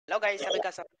Hello guys,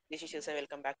 this is Shiva.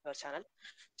 Welcome back to our channel.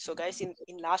 So guys, in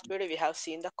last video we have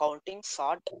seen the counting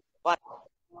sort one,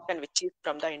 and which is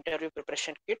from the interview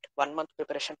preparation kit, 1 month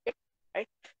preparation kit, right?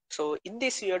 So in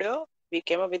this video we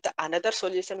came up with another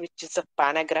solution, which is the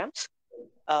panagrams.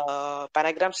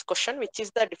 Panagrams question, which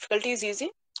is the difficulty is easy,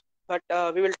 but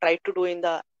we will try to do in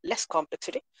the less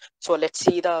complexity. So let's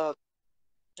see the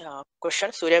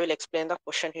question. Surya will explain the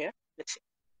question here. Let's see.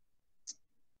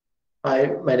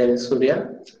 Hi, my name is Surya.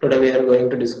 Today we are going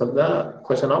to discuss the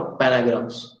question of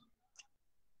panagrams.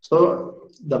 So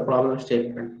the problem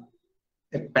statement.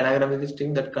 A panagram is a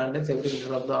string that contains every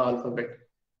letter of the alphabet.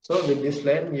 So with this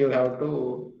line you have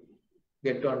to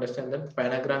get to understand that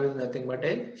panagram is nothing but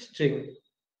a string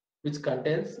which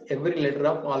contains every letter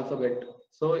of alphabet.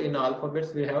 So in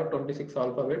alphabets we have 26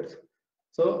 alphabets.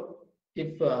 So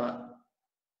if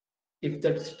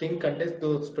that string contains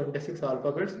those 26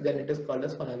 alphabets, then it is called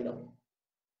as panagram.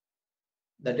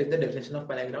 That is the definition of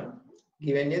panagram.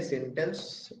 Given a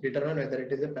sentence, determine whether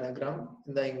it is a panagram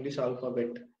in the English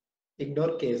alphabet.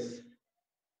 Ignore case.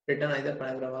 Written either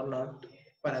panagram or not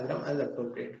panagram as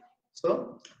appropriate.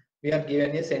 So we are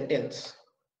given a sentence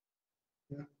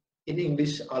in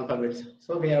English alphabets.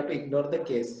 So we have to ignore the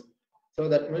case. So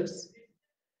that means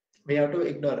we have to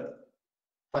ignore.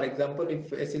 For example,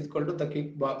 if S is equal to the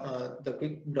quick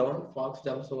brown fox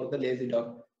jumps over the lazy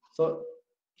dog. So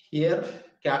here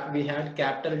we had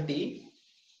capital T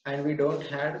and we don't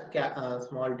had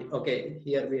small t. Okay,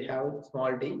 here we have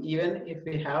small t. Even if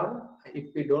we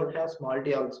don't have small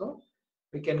t also,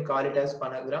 we can call it as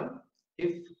panagram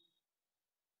if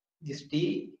this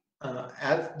t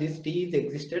as this t is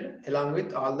existed along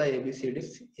with all the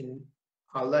ABCDs in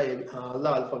all the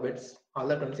alphabets, all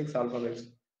the 26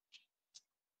 alphabets.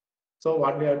 So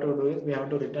what we have to do is we have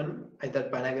to return either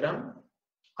panagram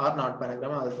or not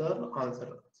panagram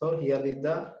answer. So here is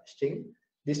the string.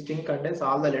 This string contains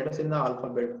all the letters in the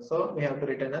alphabet. So we have to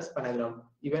return as panagram.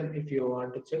 Even if you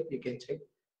want to check, you can check.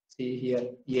 See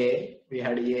here A, we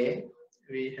had A,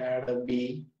 we had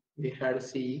B, we had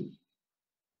C,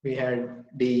 we had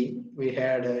D, we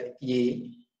had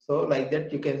E. So like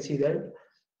that you can see that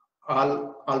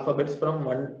all alphabets from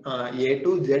A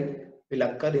to Z will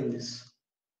occur in this.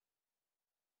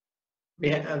 We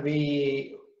have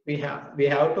to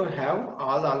have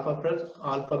all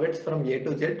alphabets from A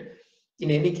to Z in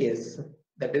any case.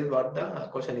 That is what the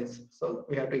question is. So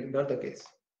we have to ignore the case.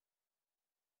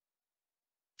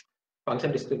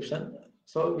 Function description.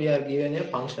 So we are given a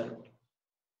function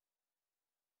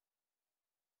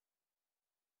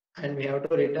and we have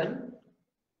to return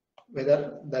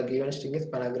whether the given string is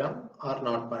panagram or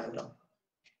not panagram.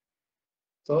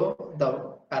 So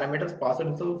the parameters passed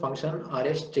into function are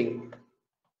a string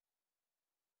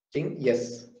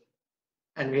yes,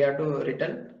 and we have to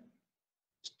return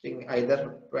string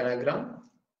either panagram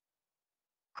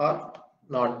or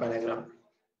not panagram.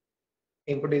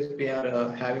 Input is we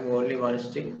are having only one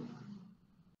string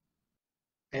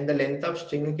and the length of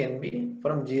string can be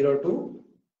from 0 to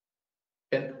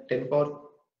 10 power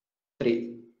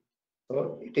 3.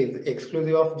 So it is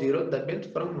exclusive of 0, that means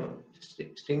from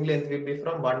string length will be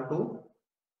from 1 to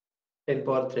 10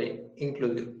 power 3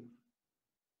 inclusive.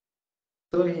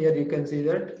 So here you can see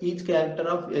that each character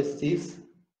of S is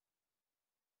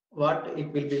what it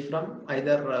will be from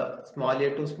either small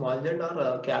a to small z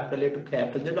or capital A to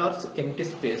capital Z or empty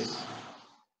space.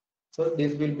 So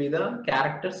this will be the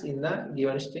characters in the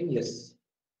given string yes.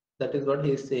 That is what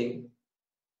he is saying.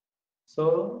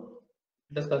 So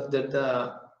let us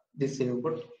consider this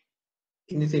input.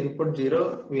 In this input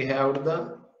 0, we have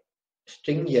the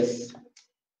string yes.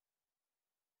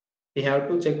 We have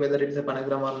to check whether it is a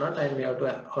panagram or not, and we have to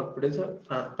output is a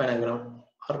panagram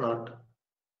or not.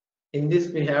 In this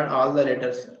we have all the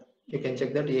letters. You can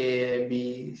check that A,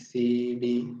 B, C,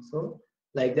 D. So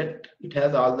like that it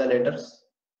has all the letters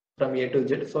from A to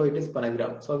Z. So it is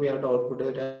panagram. So we have to output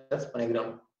it as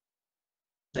panagram.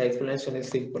 The explanation is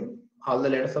simple. All the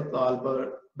letters of the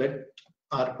alphabet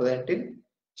are present in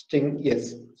string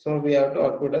yes. So we have to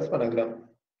output as panagram.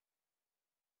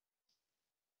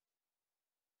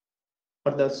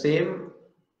 For the same,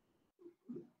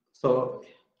 so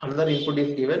another input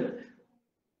is given.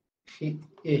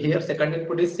 Here second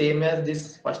input is same as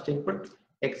this first input,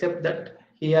 except that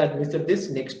he had missed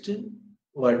this next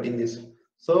word in this.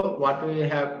 So what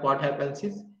happens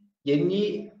is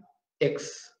any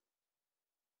X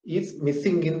is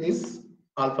missing in these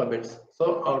alphabets.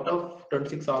 So out of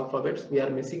 26 alphabets, we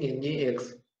are missing any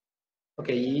X.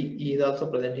 Okay, E is also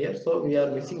present here. So we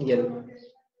are missing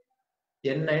N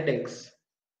and X.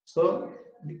 So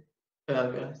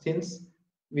since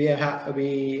we had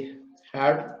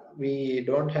we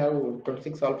don't have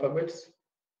 26 alphabets,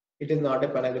 it is not a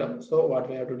panagram. So what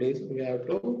we have to do is we have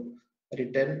to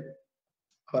return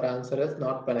our answer as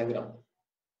not panagram.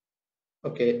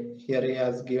 Okay, here he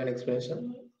has given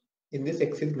explanation. In this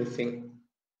X is missing.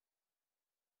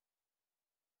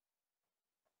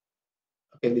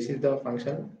 Okay, this is the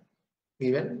function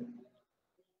given.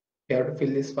 We have to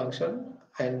fill this function,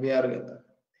 and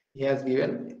he has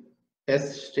given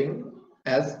s string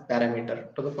as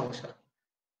parameter to the function.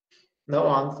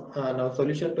 Now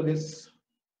solution to this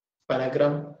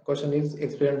panagram question is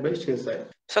explained by Shirsai.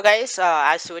 So guys,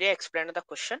 as Surya explained the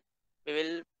question, we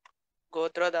will go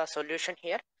through the solution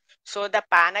here. So the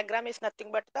panagram is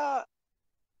nothing but a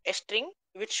string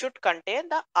which should contain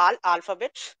the all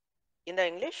alphabets in the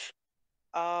English,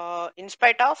 in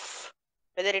spite of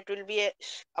whether it will be a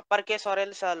uppercase or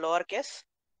else a lowercase.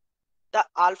 The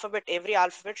alphabet, every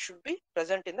alphabet should be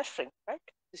present in the string, right?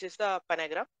 This is the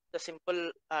panagram, the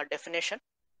simple definition.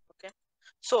 Okay,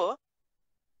 so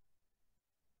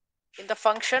in the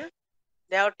function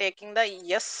they are taking the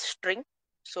s string.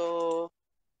 So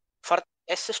for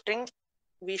s string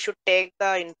we should take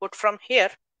the input from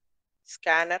here,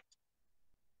 scanner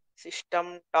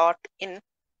system dot in.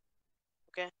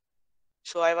 Okay,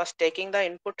 so I was taking the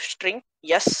input string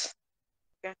yes.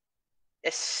 Okay,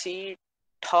 sc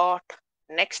dot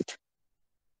next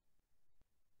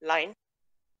line.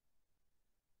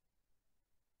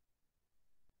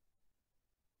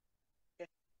 Okay,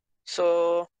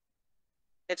 so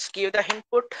let's give the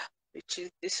input, which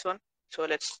is this one. So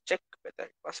let's check whether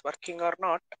it was working or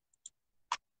not.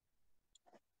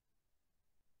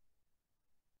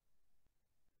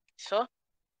 So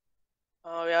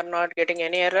we are not getting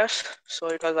any errors, so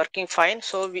it was working fine.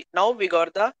 So now we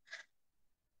got the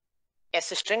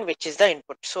s string, which is the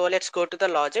input. So let's go to the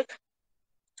logic.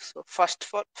 So first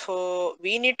of all, so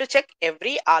we need to check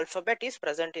every alphabet is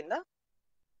present in the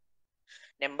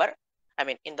number, I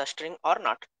mean in the string or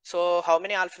not. So how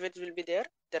many alphabets will be there?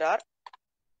 There are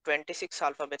 26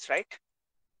 alphabets, right?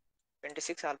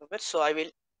 26 alphabets. So I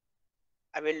will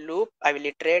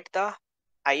iterate the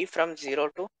I from 0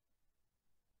 to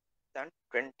then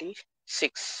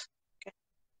 26. Okay,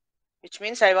 which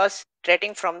means I was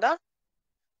iterating from the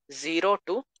 0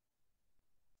 to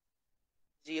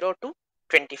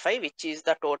 25, which is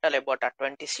the total about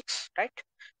 26, right?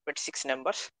 26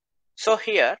 numbers. So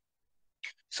here,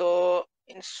 so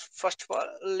first of all,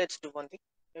 let's do one thing.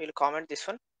 We will comment this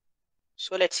one.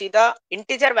 So let's see the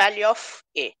integer value of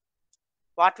a.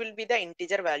 What will be the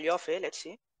integer value of a? Let's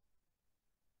see.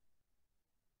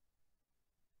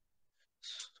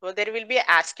 So there will be a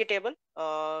ASCII table,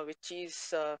 which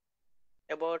is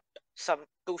about some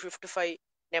 255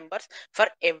 numbers for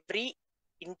every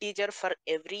integer, for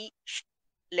every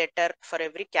letter, for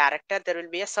every character. There will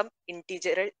be some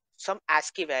integer, some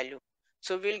ASCII value.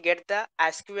 So we'll get the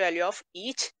ASCII value of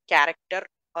each character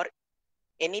or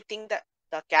anything that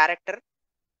the character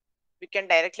we can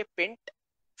directly print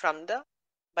from the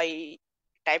by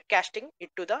typecasting it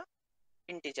to the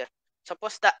integer.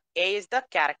 Suppose the a is the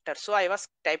character, so I was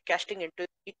typecasting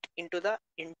into the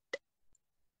int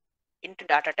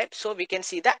data type, so we can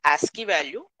see the ASCII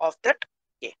value of that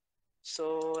a.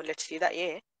 So let's see the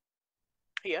a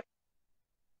here.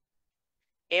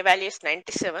 A value is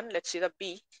 97. Let's see the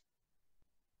b.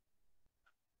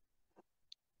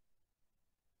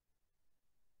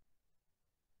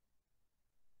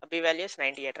 The b value is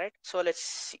 98, right? So let's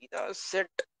see the z.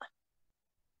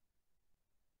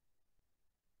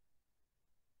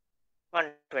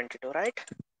 122, right?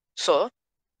 So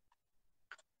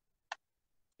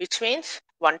which means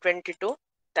 122,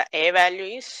 the a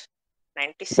value is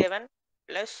 97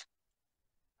 plus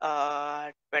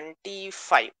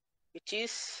 25, which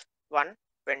is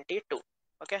 122.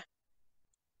 Okay,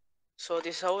 so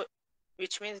this is how,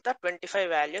 which means the 25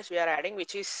 values we are adding,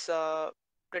 which is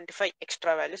 25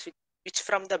 extra values, which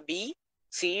from the b,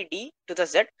 c, d to the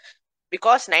z,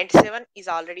 because 97 is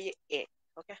already a.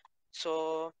 Okay,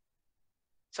 so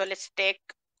let's take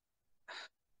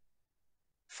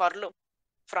for loop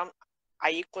from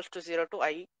I equals to 0 to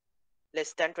I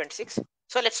less than 26.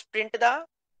 So let's print the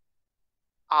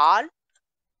all.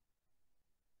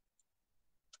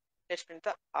 Let's print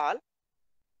the all.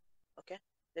 Okay,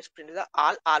 let's print the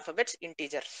all alphabets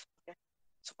integers. Okay,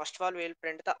 so first of all we will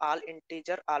print the all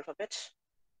integer alphabets.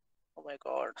 Oh my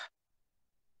god,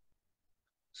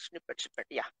 snippet,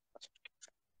 yeah.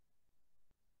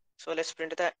 So let's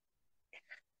print the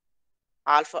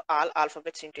all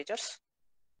alphabets integers.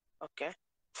 Okay,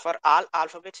 for all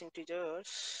alphabets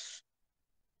integers,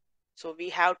 so we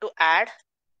have to add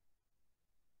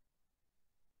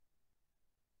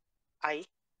I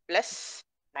plus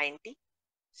 97.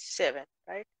 7,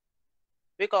 right?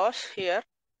 Because here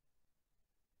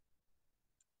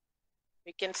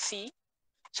we can see,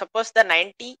 suppose the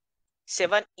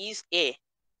 97 is A.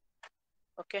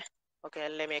 Okay,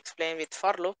 let me explain with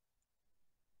for loop.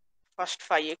 First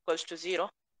phi equals to 0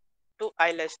 to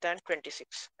I less than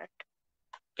 26, right?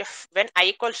 Okay, when I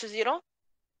equals to 0,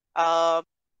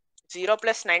 0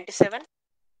 plus 97,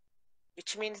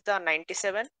 which means the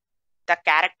 97, the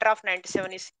character of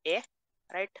 97 is A,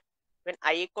 right? When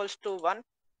I equals to 1,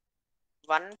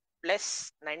 1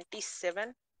 plus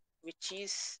 97, which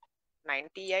is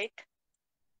 98,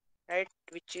 right?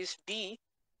 Which is B,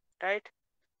 right?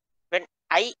 When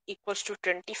I equals to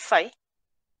 25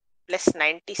 plus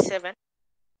 97,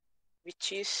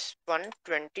 which is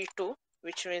 122,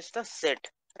 which means the Z,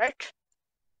 right?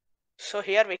 So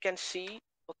here we can see,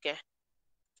 okay,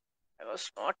 I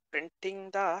was not printing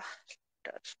the,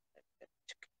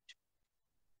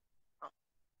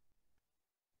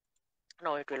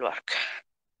 now it will work.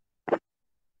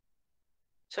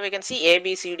 So we can see A,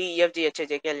 B, C, D, E, F, G, H, I,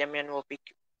 J, K, L, M, N, O, P,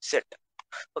 Q, Z.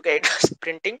 Okay, it was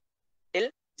printing till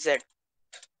Z.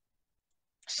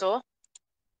 So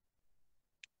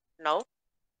now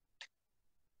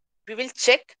we will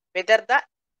check whether the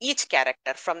each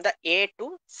character from the A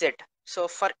to Z. So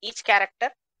for each character,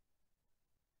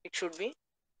 it should be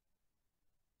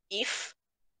if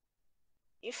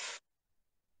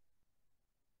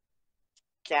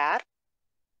char.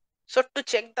 So to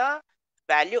check the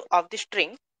value of the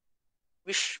string,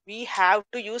 we have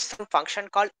to use some function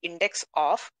called index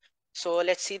of. So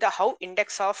let's see the how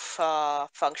index of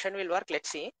function will work. Let's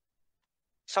see.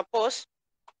 Suppose,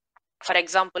 for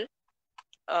example,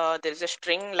 there is a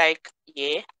string like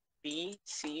A, B,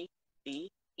 C,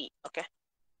 D, E. Okay,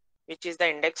 which is the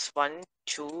index 1,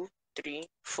 2, 3,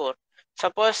 4.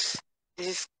 Suppose this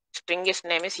is string is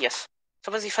name is yes.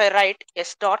 Suppose if I write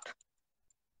s dot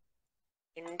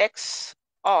index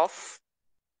of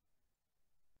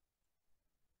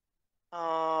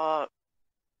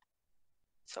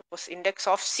suppose index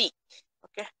of C,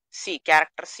 okay, C,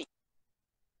 character C.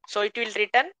 So it will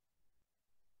return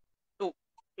 2,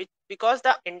 because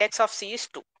the index of C is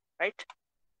 2, right?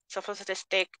 Suppose let us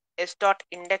take s dot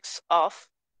index of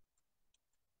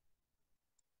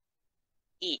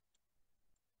E,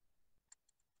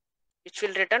 which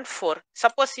will return 4.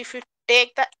 Suppose if you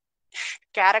take the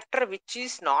character which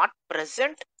is not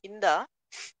present in the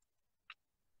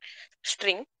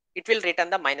string, it will return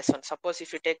the -1. Suppose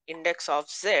if you take index of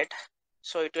Z,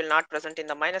 so it will not present in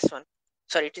the -1.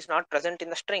 Sorry, it is not present in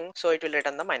the string, so it will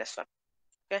return the -1.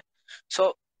 Okay,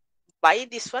 so by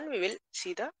this one we will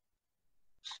see the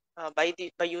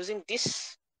by using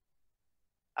this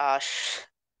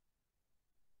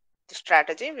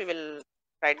strategy, we will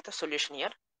write the solution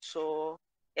here. So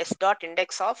s dot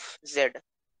index of Z.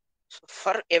 So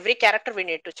for every character we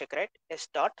need to check, right? S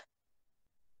dot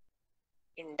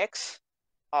index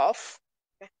of,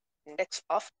 okay, index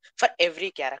of for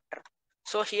every character.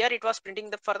 So here it was printing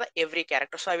the for the every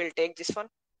character. So I will take this one.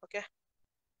 Okay,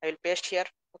 I will paste here.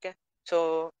 Okay,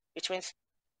 so which means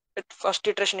at first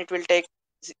iteration it will take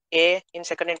A, in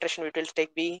second iteration it will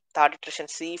take B, third iteration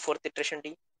C, fourth iteration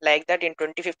D. Like that in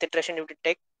 25th iteration it will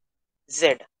take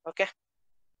Z. Okay,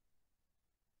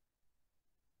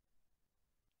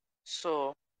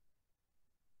 so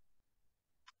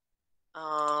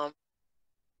um,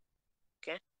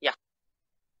 okay, yeah.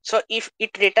 So if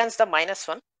it returns the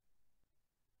 -1,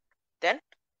 then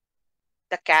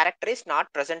the character is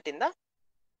not present in the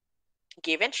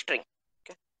given string.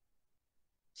 Okay,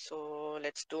 so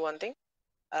let's do one thing.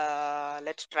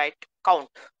 Let's try to count.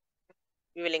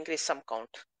 We will increase some count.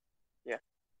 Yeah,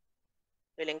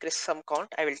 we'll increase some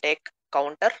count. I will take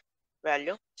counter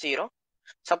value 0.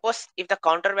 Suppose if the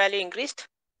counter value increased,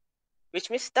 which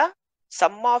means the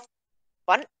sum of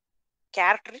one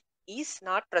character is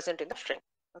not present in the string.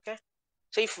 Okay,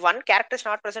 so if one character is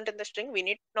not present in the string, we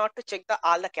need not to check the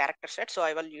all the character set. So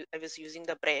I was using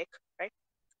the break, right?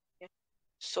 Okay.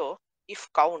 So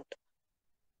if count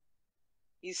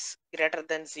is greater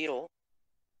than 0,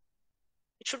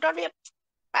 it should not be a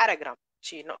paragram.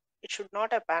 See, no, it should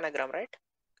not a panagram, right?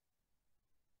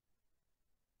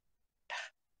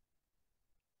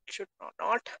 It should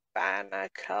not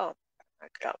panagram.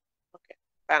 Panagram. Okay,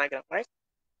 panagram, right?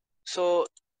 So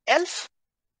else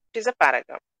it is a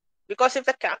paragram, because if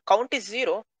the count is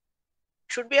 0, it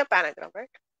should be a panagram, right?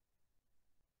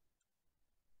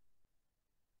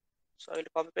 So I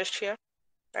will copy paste here,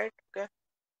 right? Okay,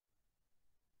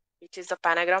 which is the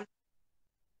panagram.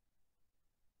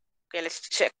 Okay, let's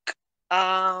check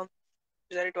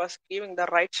whether it was giving the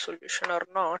right solution or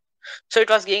not. So it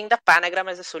was giving the panagram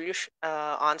as a solution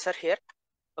answer here.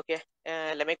 Okay,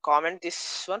 let me comment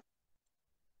this one.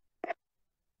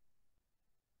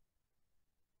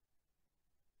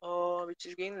 Which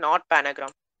is again not panagram.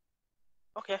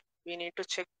 Okay, we need to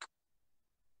check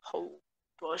how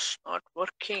it was not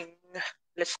working.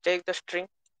 Let's take the string.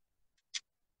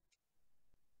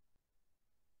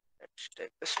 Let's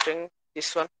take the string.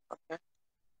 This one. Okay,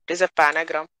 it is a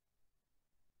panagram.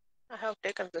 I have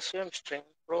taken the same string,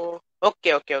 bro.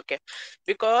 Okay.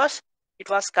 Because it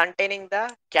was containing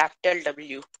the capital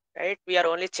W, right? We are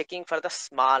only checking for the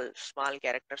small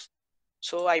characters.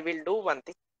 So I will do one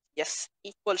thing. S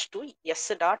equals to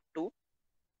S dot to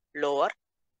lower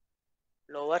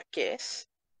case.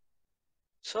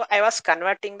 So I was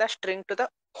converting the string to the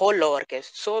whole lowercase.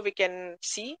 So we can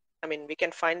see, we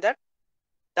can find that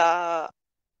the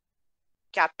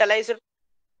capitalized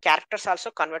characters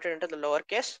also converted into the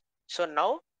lowercase. So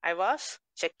now I was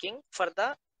checking for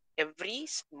the every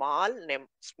small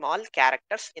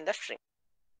characters in the string.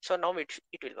 So now it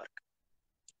will work.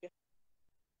 Okay.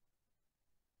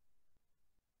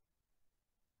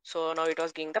 So now it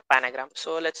was giving the panagram.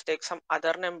 So let's take some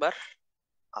other number.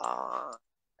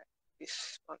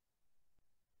 This one.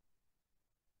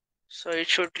 So it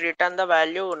should return the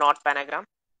value not panagram.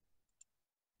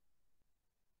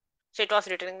 So it was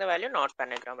returning the value not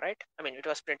panagram, right? It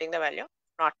was printing the value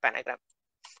not panagram.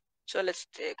 So let's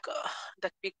take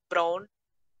the big brown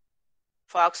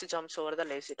fox jumps over the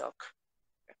lazy dog.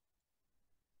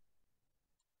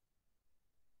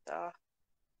 The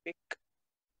big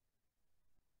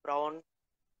brown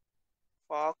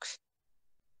fox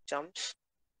jumps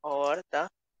over the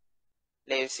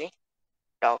lazy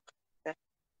dog. Okay.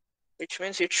 Which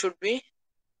means it should be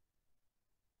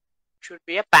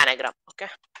a panagram. Okay.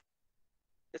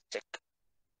 Let's check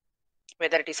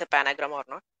whether it is a panagram or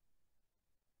not.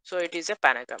 So it is a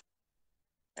panagram.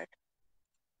 Right?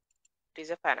 It is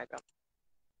a panagram.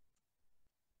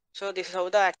 So this is how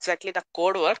exactly the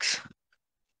code works.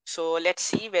 So let's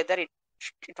see whether it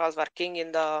was working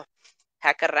in the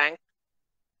HackerRank.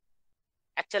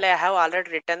 Actually, I have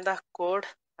already written the code.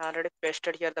 I already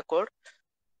pasted here the code.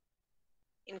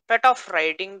 Instead of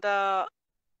printing the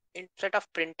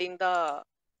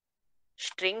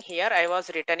string here, I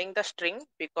was returning the string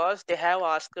because they have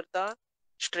asked the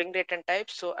string return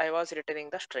type. So I was returning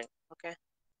the string. Okay.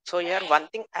 So here one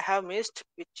thing I have missed,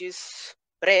 which is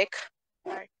break.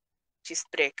 Right? Which is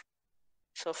break.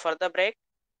 So for the break,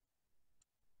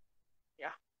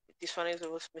 yeah, this one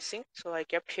was missing. So I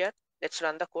kept here. Let's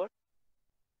run the code.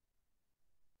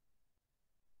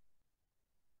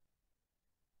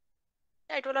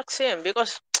 Yeah, it will look same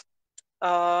because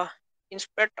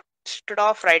instead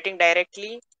of writing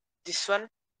directly this one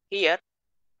here,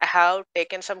 I have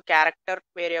taken some character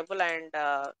variable and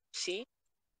C,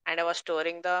 and I was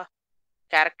storing the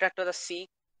character to the C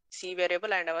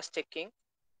variable, and I was checking.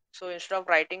 So instead of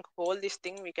writing whole this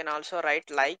thing, we can also write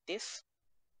like this: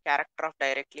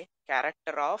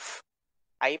 character of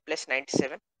I plus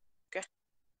 97. Okay.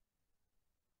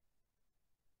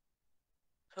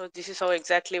 So this is how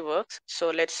exactly works. So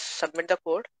let's submit the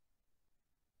code.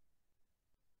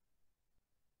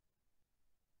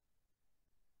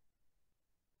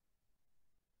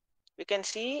 We can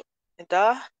see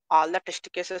all the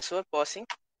test cases were passing.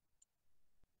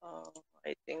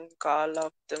 I think all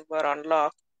of them were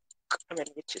unlocked.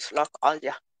 Which is locked? All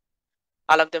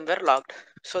of them were locked.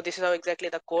 So this is how exactly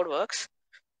the code works.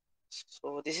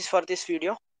 So this is for this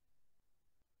video.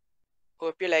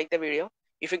 Hope you like the video.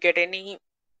 If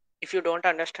you don't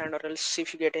understand, or else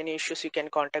if you get any issues, you can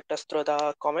contact us through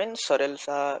the comments, or else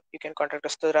you can contact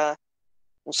us through the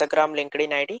Instagram,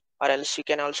 LinkedIn ID, or else you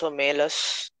can also mail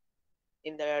us.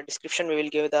 In the description we will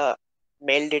give the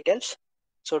mail details.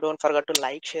 So don't forget to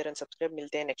like, share and subscribe.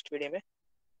 मिलते हैं next video में.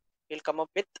 We'll come up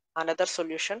with another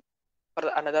solution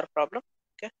for another problem.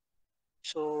 Okay.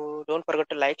 So don't forget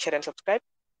to like, share and subscribe.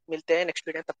 मिलते हैं next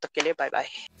video. तब तक के लिए bye bye.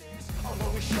 I'll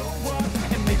always show up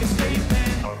and make a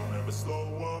statement. I don't ever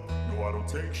slow up, no I don't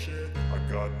take shit. I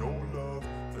got no love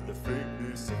for the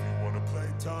fakeness. If you wanna play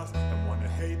tough and wanna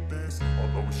hate this,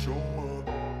 I'll always show up.